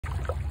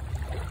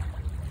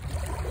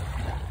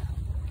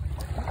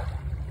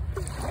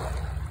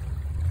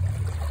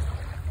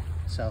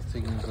South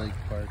Higgins Lake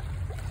Park,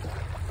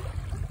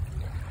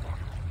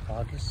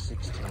 August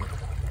 16th.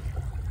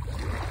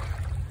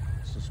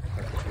 This is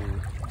part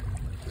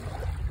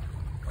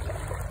 2.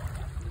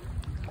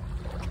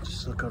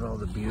 Just look at all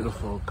the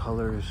beautiful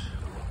colors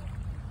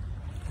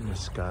in the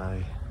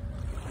sky.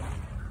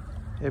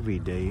 Every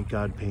day,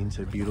 God paints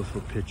a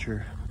beautiful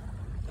picture.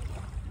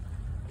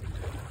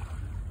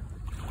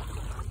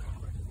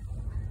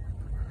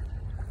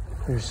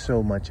 There's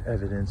so much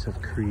evidence of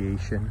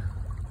creation.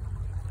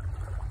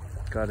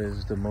 God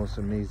is the most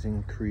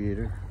amazing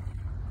creator.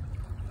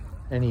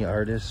 Any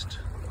artist,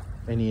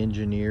 any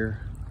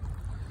engineer,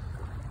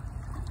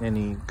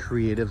 any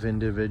creative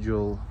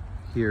individual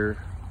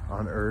here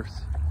on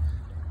earth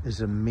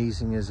is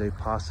amazing as they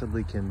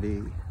possibly can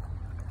be.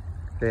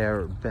 They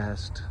are at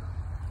best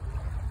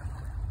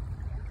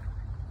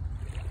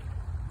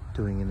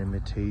doing an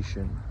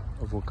imitation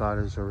of what God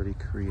has already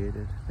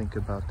created. Think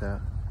about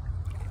that.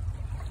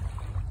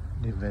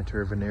 The inventor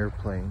of an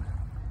airplane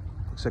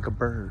looks like a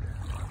bird.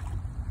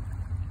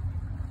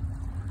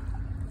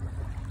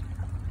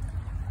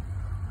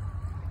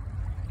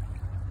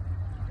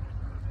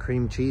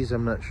 Cream cheese,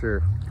 I'm not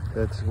sure.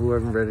 That's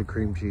whoever invented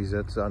cream cheese,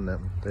 that's on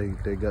them.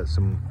 They got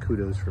some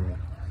kudos for me.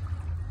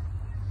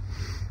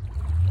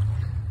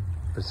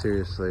 But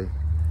seriously,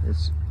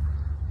 it's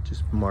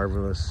just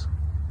marvelous.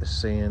 The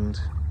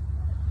sand,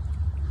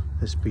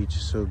 this beach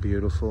is so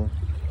beautiful.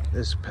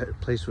 This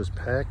place was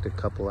packed a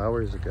couple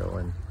hours ago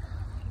and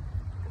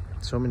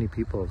so many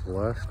people have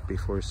left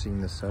before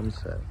seeing the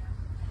sunset.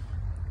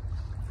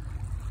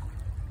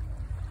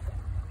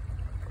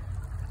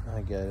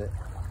 I get it.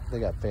 They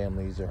got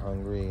families, they're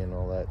hungry and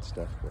all that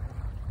stuff, but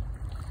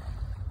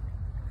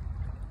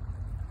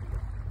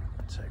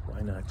it's like,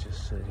 why not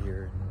just sit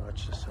here and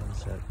watch the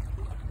sunset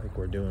like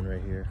we're doing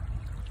right here?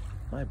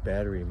 My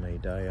battery may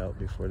die out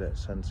before that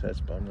sun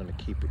sets, but I'm gonna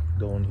keep it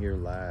going here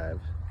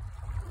live.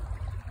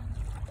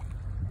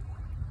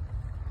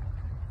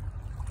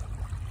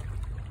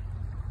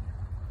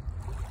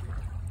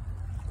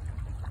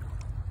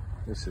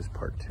 This is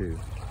part 2.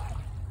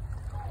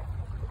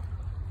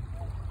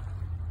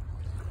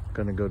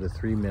 Gonna go to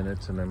 3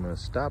 minutes and I'm gonna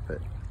stop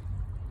it.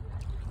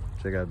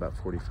 So I got about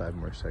 45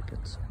 more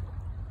seconds.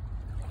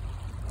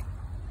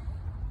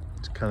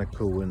 It's kind of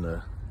cool when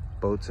the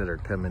boats that are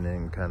coming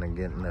in kind of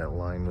getting that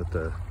line with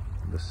the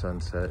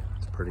sunset.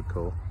 It's pretty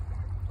cool.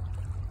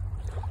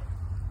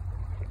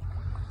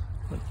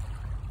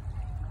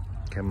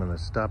 Okay, I'm gonna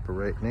stop it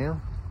right now.